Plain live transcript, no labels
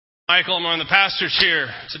Michael, I'm one of the pastors here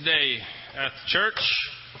today at the church.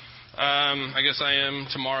 I guess I am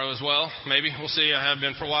tomorrow as well. Maybe. We'll see. I have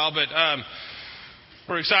been for a while. But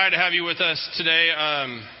we're excited to have you with us today.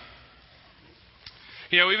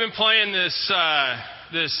 We've been playing this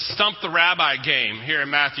Stump the Rabbi game here in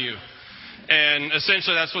Matthew. And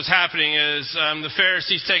essentially that's what's happening is the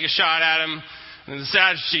Pharisees take a shot at him, and the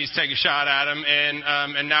Sadducees take a shot at him,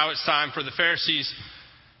 and now it's time for the Pharisees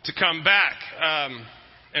to come back.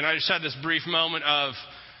 And I just had this brief moment of,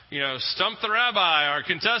 Stump the Rabbi. Our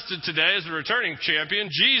contestant today is the returning champion,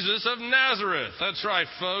 Jesus of Nazareth. That's right,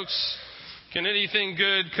 folks. Can anything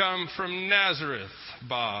good come from Nazareth,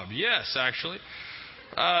 Bob? Yes, actually.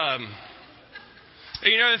 The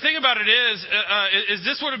thing about it is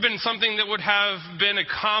this would have been something that would have been a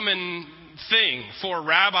common thing for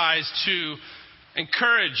rabbis to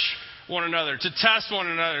encourage one another, to test one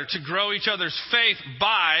another, to grow each other's faith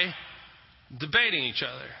by debating each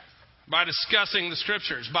other, by discussing the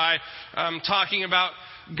scriptures, by talking about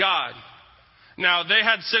God. Now, they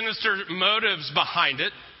had sinister motives behind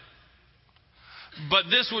it, but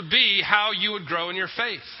this would be how you would grow in your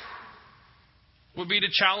faith, would be to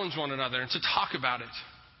challenge one another and to talk about it,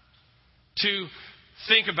 to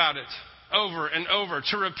think about it over and over,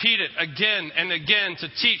 to repeat it again and again, to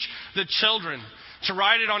teach the children, to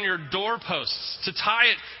write it on your doorposts, to tie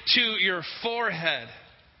it to your forehead.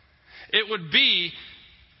 It would be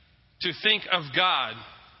to think of God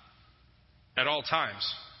at all times,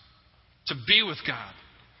 to be with God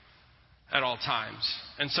at all times.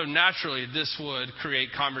 And so naturally, this would create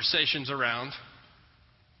conversations around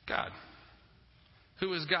God.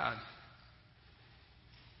 Who is God?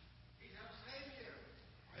 He's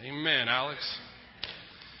our Savior. Amen, Alex.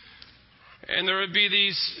 And there would be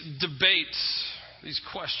these debates, these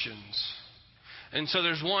questions. And so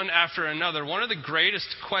there's one after another. One of the greatest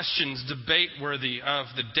questions, debate-worthy of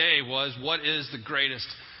the day was, what is the greatest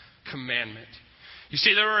commandment? You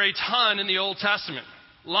see, there were a ton in the Old Testament.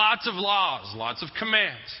 Lots of laws, lots of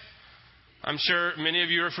commands. I'm sure many of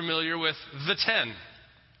you are familiar with the 10.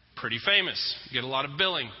 Pretty famous. You get a lot of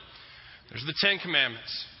billing. There's the 10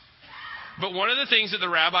 Commandments. But one of the things that the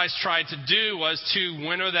rabbis tried to do was to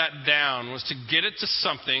winnow that down, was to get it to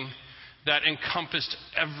something that encompassed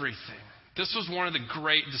everything. This was one of the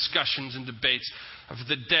great discussions and debates of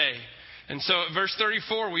the day. And so at verse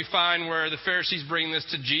 34, we find where the Pharisees bring this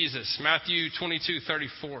to Jesus. Matthew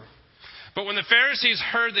 22:34. But when the Pharisees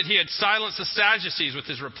heard that he had silenced the Sadducees with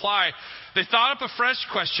his reply, they thought up a fresh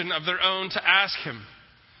question of their own to ask him.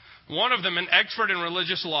 One of them, an expert in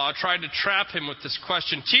religious law, tried to trap him with this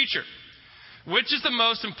question. Teacher, which is the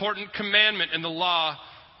most important commandment in the law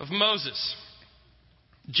of Moses?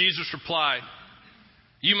 Jesus replied,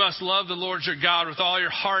 you must love the Lord your God with all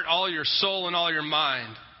your heart, all your soul, and all your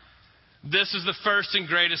mind. This is the first and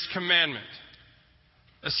greatest commandment.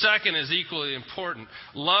 A second is equally important.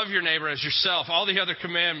 Love your neighbor as yourself. All the other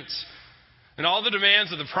commandments and all the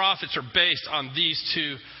demands of the prophets are based on these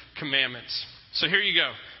two commandments. So here you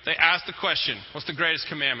go. They ask the question, what's the greatest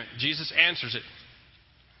commandment? Jesus answers it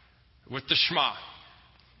with the Shema.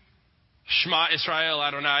 Shema Israel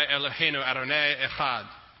Adonai Eloheinu Adonai Echad.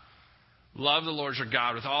 Love the Lord your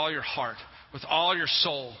God with all your heart, with all your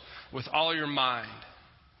soul, with all your mind,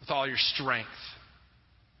 with all your strength.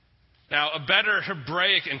 Now, a better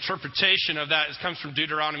Hebraic interpretation of that comes from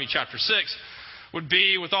Deuteronomy chapter 6, would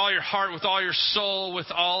be with all your heart, with all your soul, with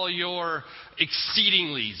all your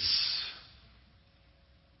exceedinglies.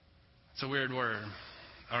 It's a weird word.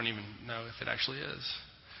 I don't even know if it actually is.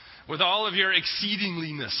 With all of your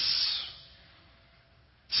exceedingliness.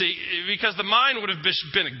 See, because the mind would have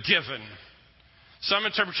been a given. Some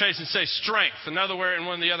interpretations say strength. Another word in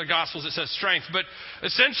one of the other Gospels it says strength. But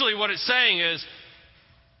essentially what it's saying is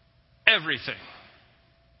everything.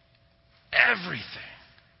 Everything.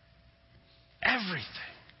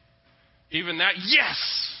 Everything. Even that, yes!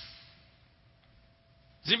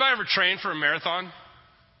 Has anybody ever trained for a marathon?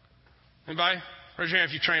 Anybody? Raise your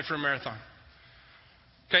hand if you trained for a marathon.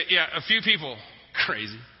 Okay, yeah, a few people.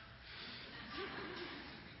 Crazy.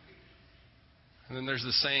 And then there's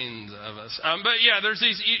the sanes of us. But yeah, there's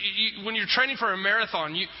these, when you're training for a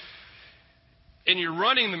marathon, and you're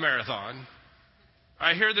running the marathon,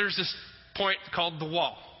 I hear there's this point called the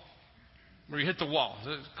wall, where you hit the wall. Is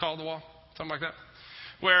it called the wall? Something like that?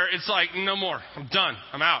 Where it's like, no more. I'm done.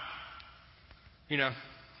 I'm out.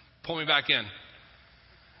 Pull me back in.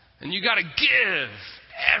 And you got to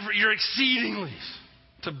give your exceedingly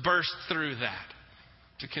to burst through that,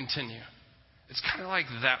 to continue. It's kind of like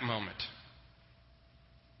that moment.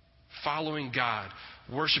 Following God,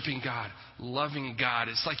 worshiping God, loving God.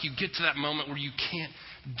 It's like you get to that moment where you can't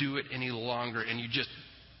do it any longer and you just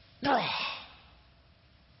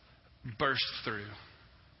burst through.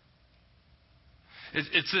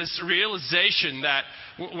 It's this realization that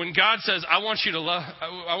when God says, I want you to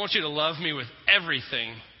love me with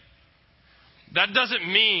everything, that doesn't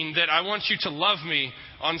mean that I want you to love me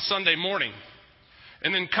on Sunday morning,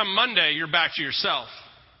 and then come Monday, you're back to yourself.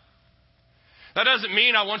 That doesn't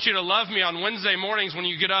mean I want you to love me on Wednesday mornings when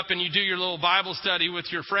you get up and you do your little Bible study with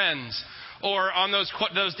your friends, or on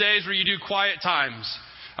those days where you do quiet times.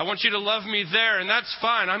 I want you to love me there, and that's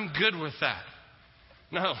fine. I'm good with that.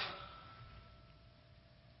 No.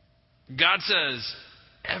 God says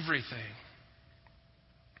everything.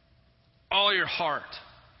 All your heart,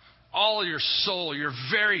 all your soul, your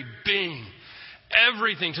very being,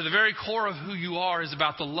 everything to the very core of who you are is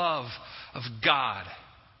about the love of God.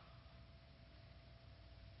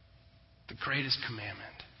 The greatest commandment.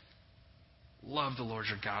 Love the Lord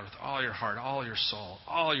your God with all your heart, all your soul,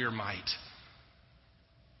 all your might.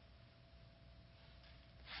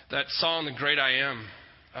 That song, The Great I Am,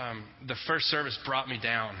 the first service brought me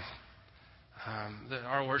down.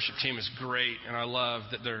 Our worship team is great, and I love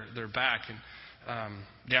that they're back. And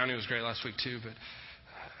Downey was great last week too.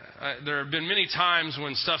 But there have been many times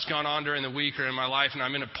when stuff's gone on during the week or in my life, and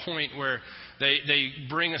I'm in a point where they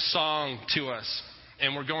bring a song to us,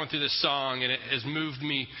 and we're going through this song, and it has moved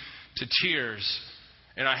me to tears,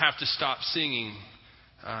 and I have to stop singing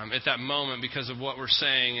at that moment because of what we're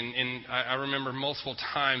saying. And I remember multiple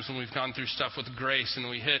times when we've gone through stuff with Grace, and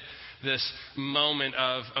we hit this moment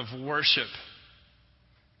of worship,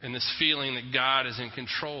 and this feeling that God is in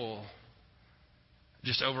control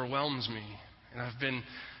just overwhelms me. And I've been,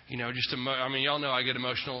 y'all know I get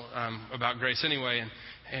emotional about Grace anyway,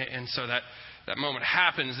 and so that moment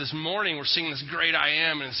happens. This morning we're singing this Great I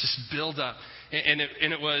Am, and it's this build up. And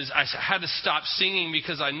it was, I had to stop singing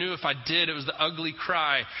because I knew if I did, it was the ugly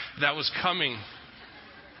cry that was coming.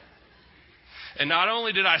 And not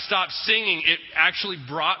only did I stop singing, it actually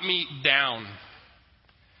brought me down.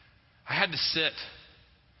 I had to sit.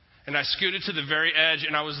 And I scooted to the very edge,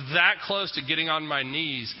 and I was that close to getting on my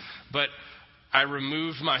knees, but I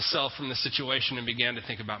removed myself from the situation and began to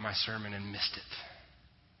think about my sermon and missed it.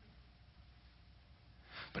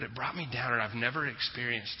 But it brought me down, and I've never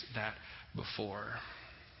experienced that before.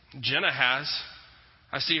 Jenna has.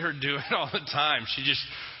 I see her do it all the time. She just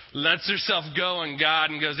lets herself go on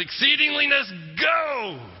God and goes, exceedingliness,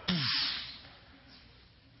 go!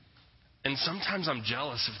 And sometimes I'm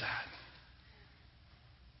jealous of that.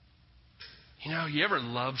 You ever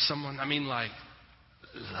love someone? I mean, like,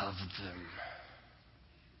 love them.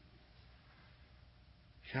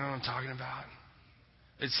 You know what I'm talking about?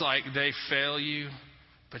 It's like they fail you,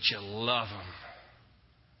 but you love them.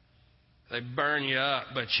 They burn you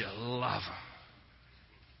up, but you love them.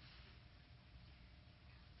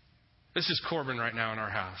 This is Corbin right now in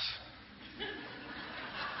our house.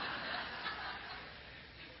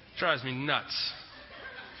 Drives me nuts.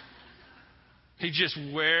 He just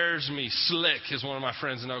wears me slick, as one of my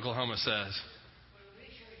friends in Oklahoma says.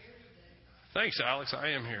 Thanks, Alex. I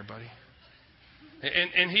am here, buddy.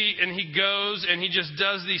 And he goes and he just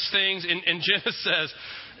does these things. And Jenna says,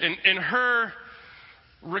 in her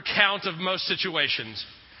recount of most situations,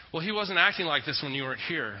 well, he wasn't acting like this when you weren't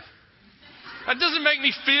here. That doesn't make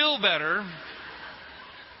me feel better.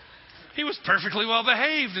 He was perfectly well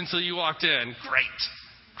behaved until you walked in. Great.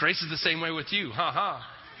 Grace is the same way with you. Ha ha.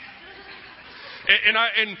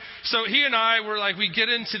 And so he and I were like, we get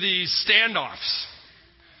into these standoffs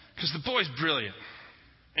because the boy's brilliant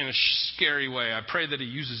in a scary way. I pray that he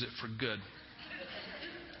uses it for good.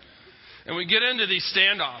 And we get into these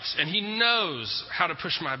standoffs, and he knows how to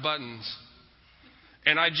push my buttons.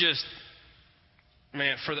 And I just,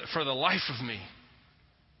 for the life of me,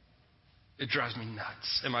 it drives me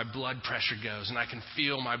nuts. And my blood pressure goes, and I can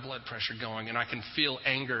feel my blood pressure going, and I can feel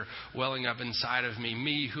anger welling up inside of me.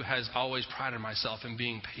 Me who has always prided myself in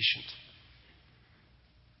being patient.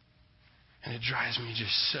 And it drives me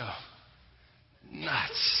just so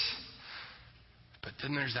nuts. But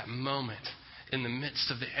then there's that moment in the midst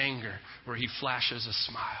of the anger where he flashes a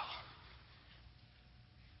smile.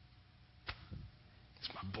 It's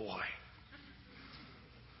my boy.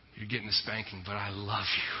 You're getting a spanking, but I love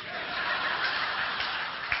you.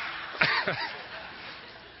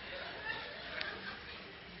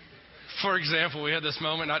 For example, we had this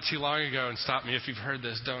moment not too long ago, and stop me if you've heard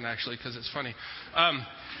this. Don't actually, because it's funny.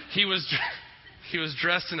 He was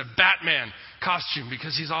dressed in a Batman costume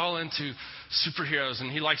because he's all into superheroes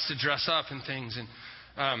and he likes to dress up and things.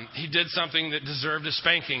 And he did something that deserved a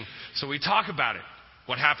spanking. So we talk about it.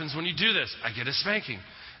 What happens when you do this? I get a spanking.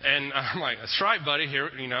 And I'm like, that's right, buddy. Here,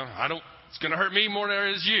 it's going to hurt me more than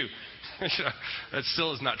it is you. That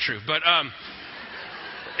still is not true. But,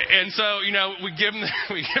 and so, we give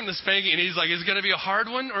him the spanking, and he's like, is it going to be a hard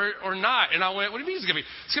one or not? And I went, what do you mean it's going to be?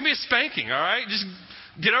 It's going to be a spanking, all right? Just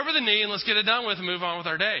get over the knee and let's get it done with and move on with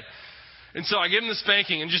our day. And so I give him the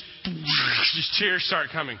spanking, and just tears start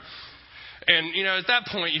coming. And, at that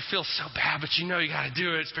point, you feel so bad, but you got to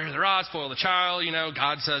do it. Spare the rod, spoil the child.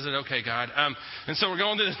 God says it. Okay, God. And so we're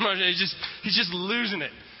going through this motion. He's just losing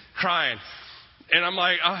it, crying. And I'm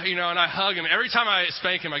like, and I hug him. Every time I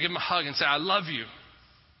spank him, I give him a hug and say, I love you.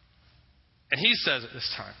 And he says it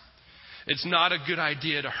this time. It's not a good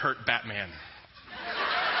idea to hurt Batman.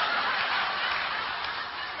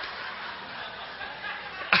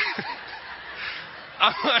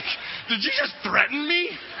 I'm like, did you just threaten me?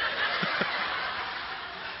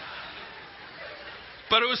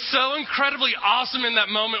 But it was so incredibly awesome in that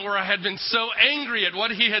moment where I had been so angry at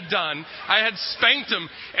what he had done. I had spanked him,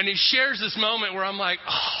 and he shares this moment where I'm like,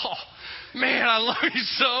 oh, man, I love you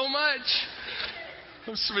so much.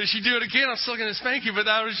 So if you do it again, I'm still going to spank you. But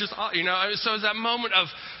that was just, so it was that moment of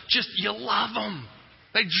just, you love them.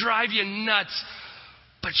 They drive you nuts,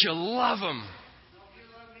 but you love them.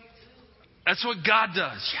 That's what God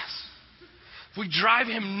does, yes. We drive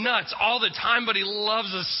him nuts all the time, but he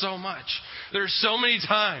loves us so much. There are so many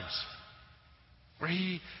times where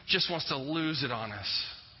he just wants to lose it on us.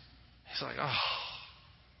 He's like, oh,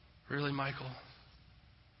 really, Michael?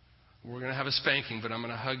 We're going to have a spanking, but I'm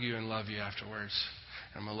going to hug you and love you afterwards.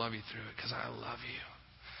 And I'm going to love you through it because I love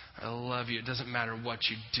you. I love you. It doesn't matter what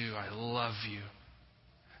you do. I love you.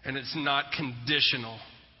 And it's not conditional.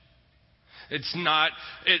 It's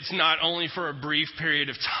not only for a brief period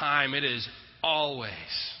of time. It is always.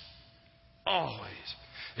 Always.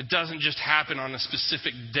 It doesn't just happen on a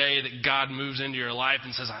specific day that God moves into your life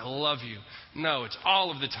and says, I love you. No, it's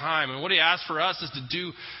all of the time. And what he asks for us is to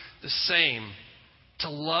do the same. To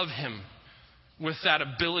love him with that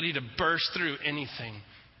ability to burst through anything.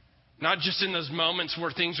 Not just in those moments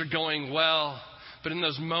where things are going well, but in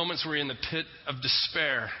those moments where you're in the pit of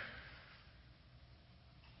despair.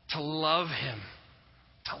 To love him.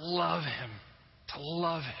 To love him. To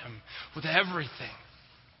love him with everything.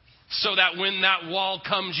 So that when that wall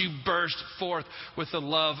comes, you burst forth with the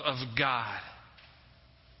love of God.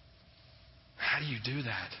 How do you do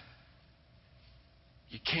that?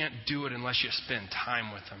 You can't do it unless you spend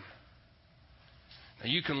time with them. Now,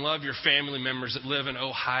 you can love your family members that live in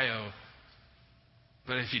Ohio,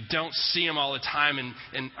 but if you don't see them all the time and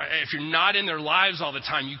if you're not in their lives all the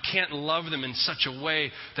time, you can't love them in such a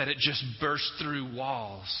way that it just bursts through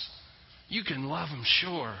walls. You can love them,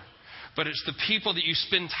 sure. But it's the people that you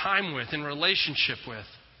spend time with, in relationship with,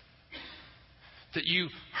 that you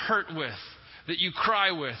hurt with, that you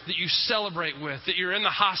cry with, that you celebrate with, that you're in the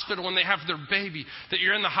hospital when they have their baby, that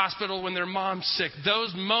you're in the hospital when their mom's sick.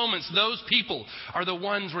 Those moments, those people are the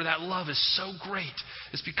ones where that love is so great.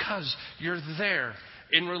 It's because you're there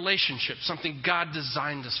in relationship, something God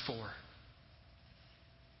designed us for.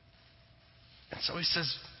 And so he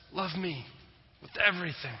says, love me with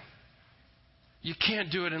everything. You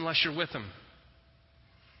can't do it unless you're with him.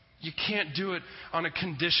 You can't do it on a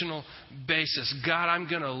conditional basis. God, I'm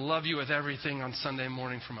going to love you with everything on Sunday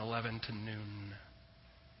morning from 11 to noon.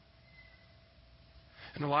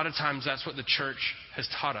 And a lot of times that's what the church has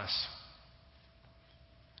taught us.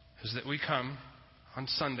 Is that we come on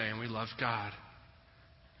Sunday and we love God.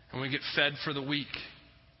 And we get fed for the week.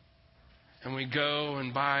 And we go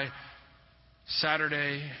and by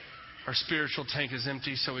Saturday, our spiritual tank is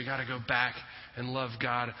empty, so we got to go back and love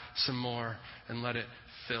God some more and let it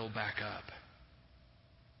fill back up.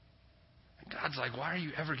 And God's like, why are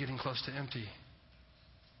you ever getting close to empty?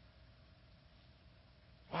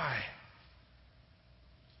 Why?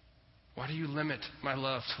 Why do you limit my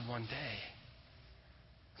love to one day?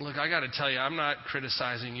 Look, I got to tell you, I'm not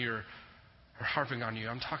criticizing you or harping on you.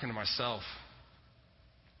 I'm talking to myself.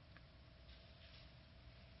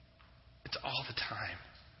 It's all the time.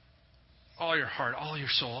 All your heart, all your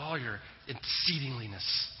soul, all your exceedingliness.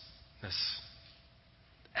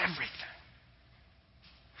 Everything.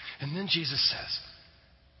 And then Jesus says,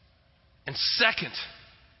 and second,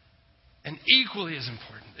 and equally as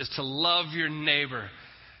important, is to love your neighbor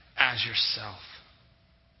as yourself.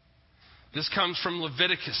 This comes from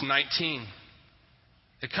Leviticus 19.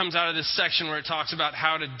 It comes out of this section where it talks about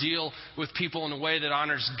how to deal with people in a way that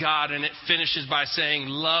honors God, and it finishes by saying,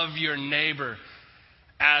 love your neighbor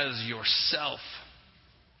as yourself.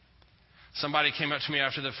 Somebody came up to me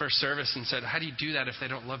after the first service and said, how do you do that if they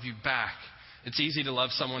don't love you back? It's easy to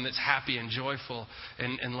love someone that's happy and joyful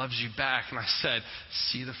and loves you back. And I said,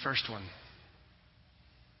 see the first one.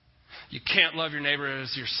 You can't love your neighbor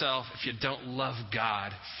as yourself if you don't love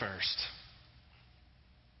God first.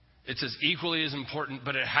 It's as equally as important,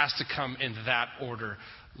 but it has to come in that order.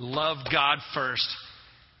 Love God first,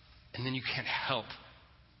 and then you can't help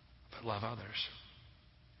but love others.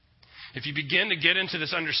 If you begin to get into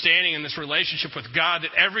this understanding and this relationship with God,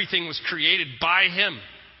 that everything was created by Him,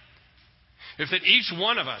 if that each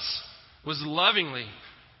one of us was lovingly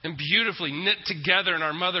and beautifully knit together in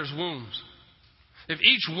our mother's wombs, if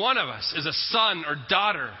each one of us is a son or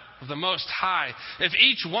daughter of the Most High, if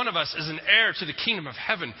each one of us is an heir to the kingdom of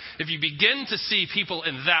heaven, if you begin to see people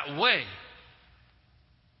in that way,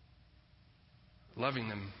 loving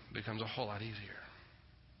them becomes a whole lot easier.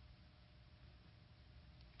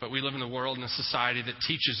 But we live in a world and a society that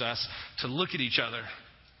teaches us to look at each other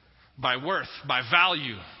by worth, by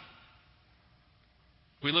value.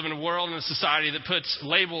 We live in a world and a society that puts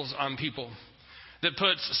labels on people, that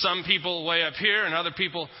puts some people way up here and other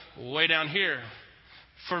people way down here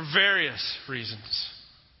for various reasons.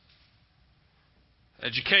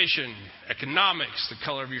 Education, economics, the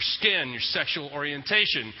color of your skin, your sexual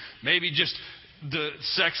orientation, maybe just the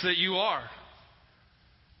sex that you are,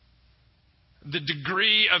 the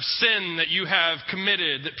degree of sin that you have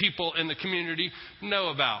committed that people in the community know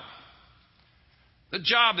about, the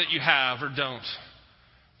job that you have or don't,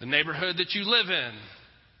 the neighborhood that you live in.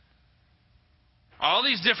 All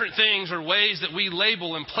these different things are ways that we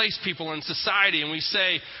label and place people in society, and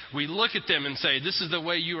we look at them and say, this is the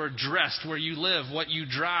way you are dressed, where you live, what you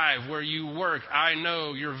drive, where you work. I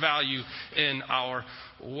know your value in our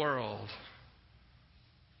world.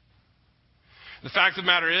 The fact of the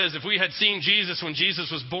matter is, if we had seen Jesus when Jesus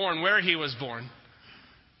was born, where He was born,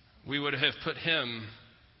 we would have put Him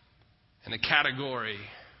in a category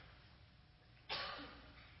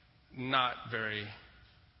not very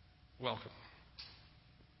welcome.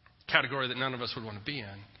 Category that none of us would want to be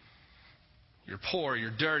in. You're poor,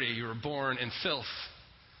 you're dirty, you were born in filth.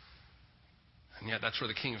 And yet that's where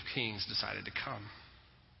the King of Kings decided to come.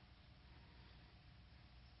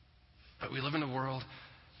 But we live in a world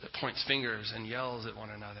that points fingers and yells at one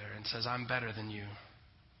another and says, I'm better than you.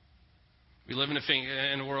 We live in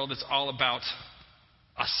a world that's all about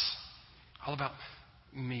us, all about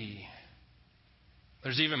me.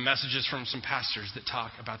 There's even messages from some pastors that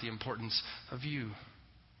talk about the importance of you.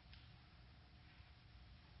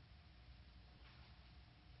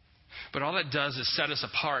 But all that does is set us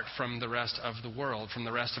apart from the rest of the world, from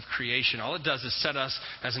the rest of creation. All it does is set us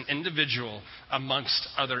as an individual amongst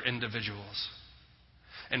other individuals.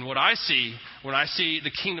 And what I see when I see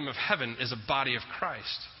the kingdom of heaven is a body of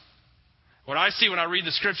Christ. What I see when I read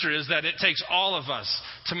the scripture is that it takes all of us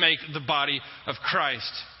to make the body of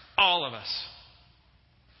Christ. All of us.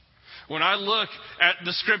 When I look at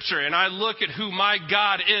the scripture and I look at who my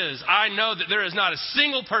God is, I know that there is not a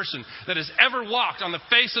single person that has ever walked on the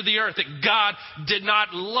face of the earth that God did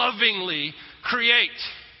not lovingly create.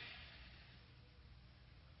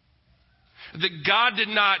 That God did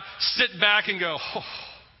not sit back and go, oh,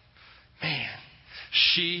 man,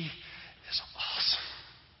 she is awesome.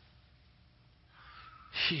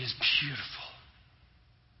 He is beautiful.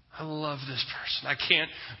 I love this person. I can't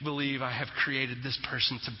believe I have created this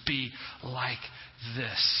person to be like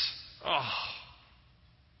this. Oh.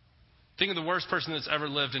 Think of the worst person that's ever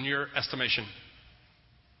lived in your estimation.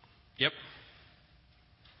 Yep.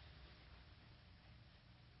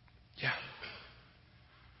 Yeah.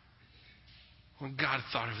 When God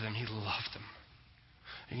thought of them, He loved them.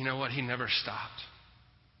 And you know what? He never stopped.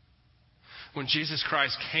 When Jesus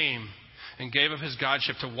Christ came and gave up His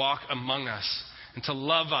Godship to walk among us, and to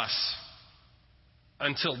love us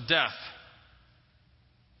until death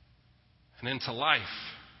and into life,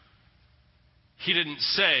 He didn't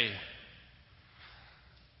say,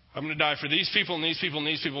 I'm going to die for these people and these people and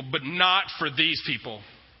these people, but not for these people.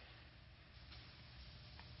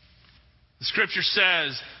 The scripture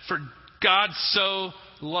says, for God so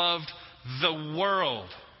loved the world.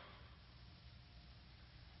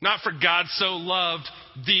 Not for God so loved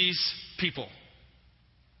these people,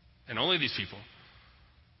 and only these people,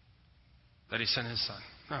 that He sent His Son.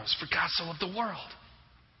 No, it's for God so loved the world.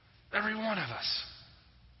 Every one of us.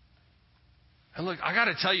 And look, I got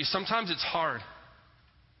to tell you, sometimes it's hard.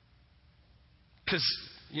 Because,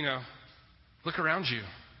 look around you.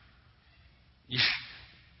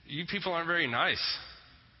 You people aren't very nice.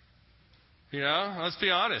 Let's be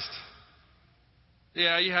honest.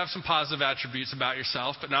 Yeah, you have some positive attributes about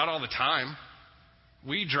yourself, but not all the time.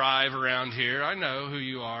 We drive around here. I know who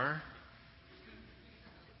you are.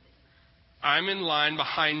 I'm in line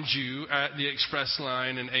behind you at the express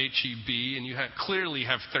line in H-E-B, and you clearly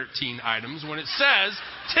have 13 items when it says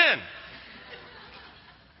 10.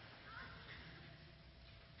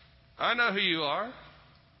 I know who you are.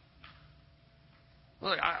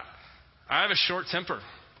 Look, I have a short temper.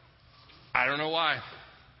 I don't know why.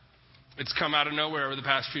 It's come out of nowhere over the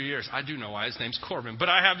past few years. I do know why. His name's Corbin. But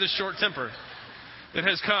I have this short temper that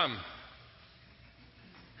has come.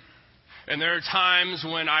 And there are times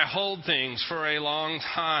when I hold things for a long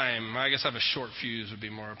time. I guess I have a short fuse would be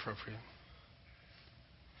more appropriate.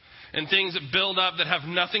 And things that build up that have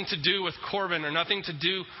nothing to do with Corbin or nothing to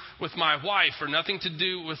do with my wife or nothing to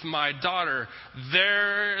do with my daughter.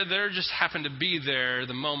 They're just happen to be there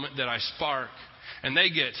the moment that I spark. And they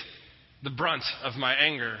get the brunt of my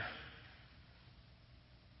anger.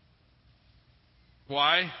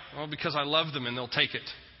 Why? Well, because I love them and they'll take it.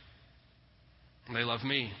 And they love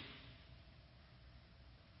me.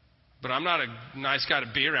 But I'm not a nice guy to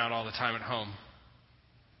be around all the time at home.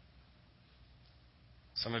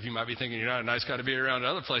 Some of you might be thinking you're not a nice guy to be around at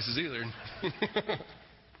other places either.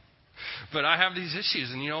 But I have these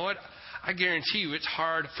issues, and you know what? I guarantee you it's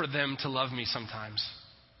hard for them to love me sometimes.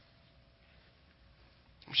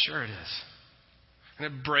 I'm sure it is. And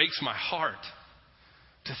it breaks my heart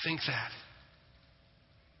to think that.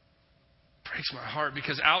 It breaks my heart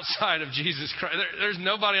because outside of Jesus Christ, there's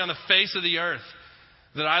nobody on the face of the earth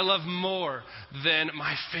that I love more than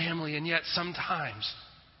my family, and yet sometimes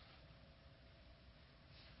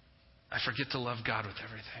I forget to love God with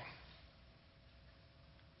everything.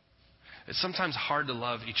 It's sometimes hard to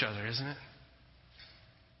love each other, isn't it?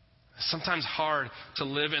 It's sometimes hard to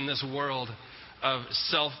live in this world of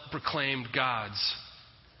self-proclaimed gods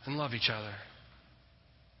and love each other.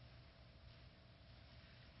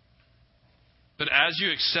 But as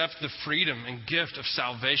you accept the freedom and gift of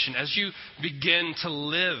salvation, as you begin to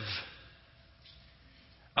live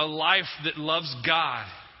a life that loves God,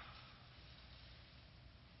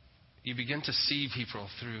 you begin to see people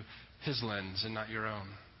through His lens and not your own.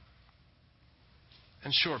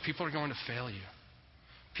 And sure, people are going to fail you.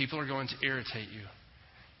 People are going to irritate you.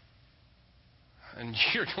 And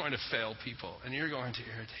you're going to fail people. And you're going to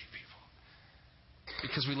irritate people.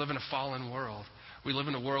 Because we live in a fallen world. We live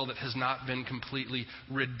in a world that has not been completely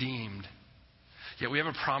redeemed. Yet we have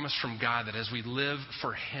a promise from God that as we live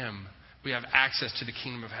for Him, we have access to the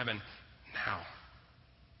kingdom of heaven now.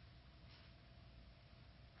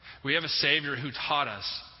 We have a Savior who taught us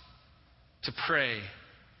to pray.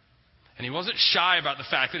 And He wasn't shy about the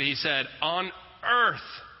fact that He said, on earth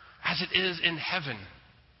as it is in heaven.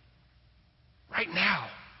 Right now,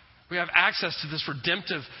 we have access to this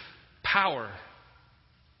redemptive power,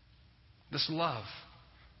 this love.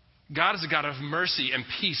 God is a God of mercy and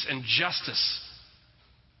peace and justice.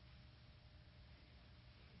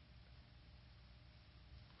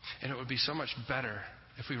 And it would be so much better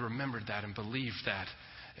if we remembered that and believed that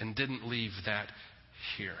and didn't leave that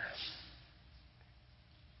here.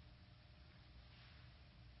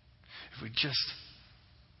 If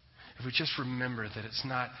we just remember that it's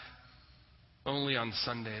not only on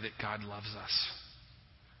Sunday that God loves us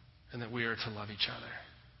and that we are to love each other,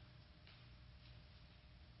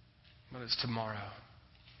 but it's tomorrow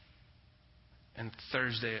and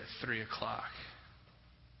Thursday at 3 o'clock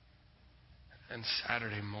and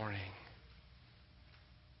Saturday morning.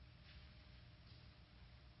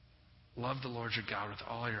 Love the Lord your God with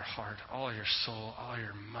all your heart, all your soul, all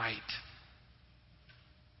your might.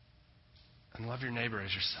 And love your neighbor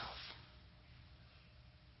as yourself.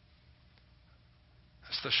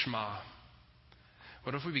 That's the Shema.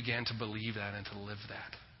 What if we began to believe that and to live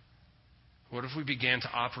that? What if we began to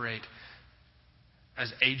operate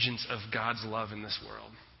as agents of God's love in this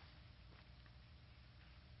world?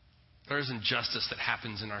 There is injustice that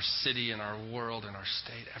happens in our city, in our world, in our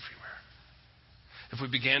state, everywhere. If we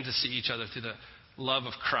began to see each other through the love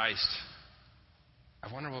of Christ,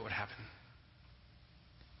 I wonder what would happen.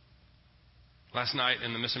 Last night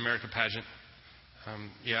in the Miss America pageant,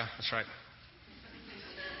 yeah, that's right.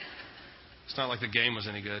 It's not like the game was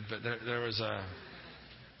any good, but there was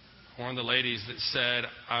one of the ladies that said,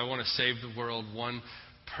 I want to save the world one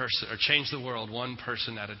person, or change the world one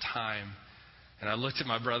person at a time. And I looked at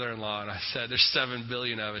my brother-in-law and I said, there's 7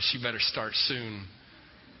 billion of us. You better start soon.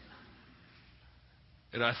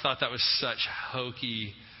 And I thought that was such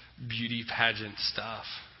hokey beauty pageant stuff.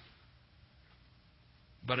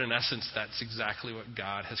 But in essence, that's exactly what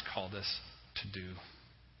God has called us to do.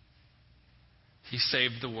 He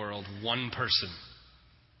saved the world, one person,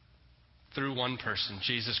 through one person,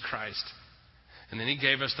 Jesus Christ. And then He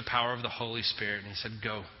gave us the power of the Holy Spirit, and He said,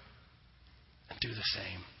 go and do the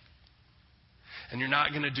same. And you're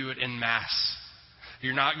not going to do it en masse.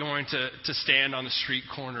 You're not going to stand on the street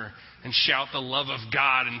corner and shout the love of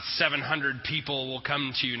God and 700 people will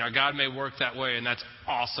come to you. Now, God may work that way, and that's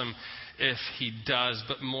awesome if he does.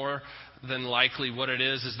 But more than likely what it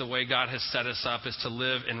is the way God has set us up is to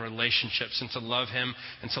live in relationships and to love him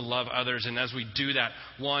and to love others. And as we do that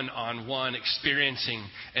one-on-one, experiencing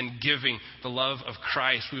and giving the love of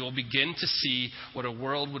Christ, we will begin to see what a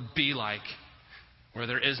world would be like where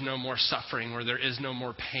there is no more suffering, where there is no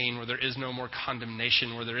more pain, where there is no more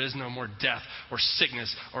condemnation, where there is no more death or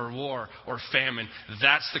sickness or war or famine.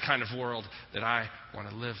 That's the kind of world that I want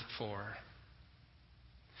to live for.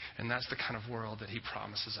 And that's the kind of world that he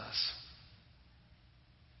promises us.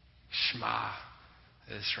 Shema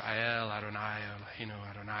Israel Adonai Eloheinu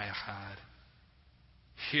Adonai Echad.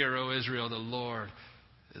 Hear, O Israel, the Lord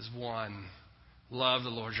is one. Love the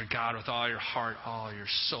Lord your God with all your heart, all your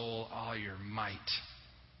soul, all your might.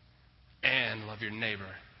 And love your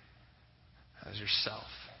neighbor as yourself.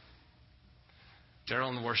 Daryl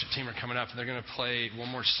and the worship team are coming up, and they're going to play one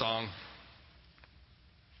more song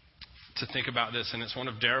to think about this. And it's one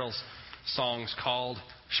of Daryl's songs called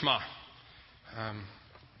Shema.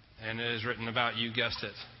 And it is written about, you guessed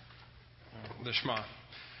it, the Shema.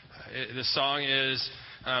 This song is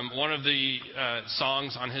one of the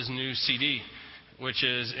songs on his new CD, which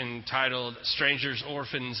is entitled Strangers,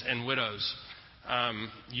 Orphans, and Widows.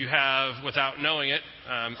 You have, without knowing it,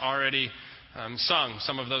 already sung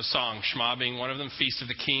some of those songs. Shema being one of them, Feast of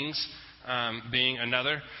the Kings being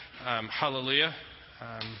another, Hallelujah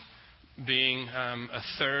being a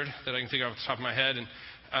third that I can think of off the top of my head.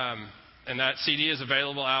 And that CD is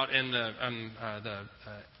available out in the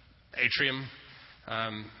atrium.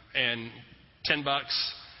 And $10,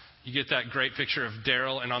 you get that great picture of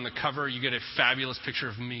Daryl, and on the cover you get a fabulous picture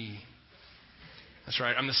of me. That's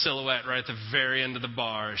right, I'm the silhouette right at the very end of the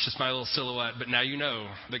bar. It's just my little silhouette, but now you know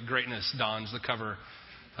that greatness dons the cover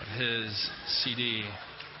of his CD.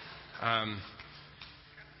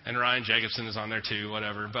 And Ryan Jacobson is on there too,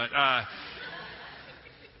 whatever. But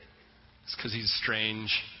it's because he's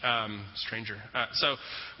strange, stranger. So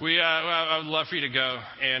I would love for you to go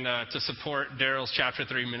and to support Daryl's Chapter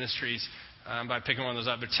 3 Ministries by picking one of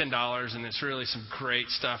those up. They're $10, and it's really some great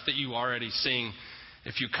stuff that you already sing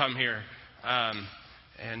if you come here. And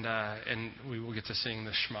we will get to sing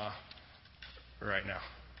the Shema right now.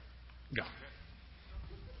 Go.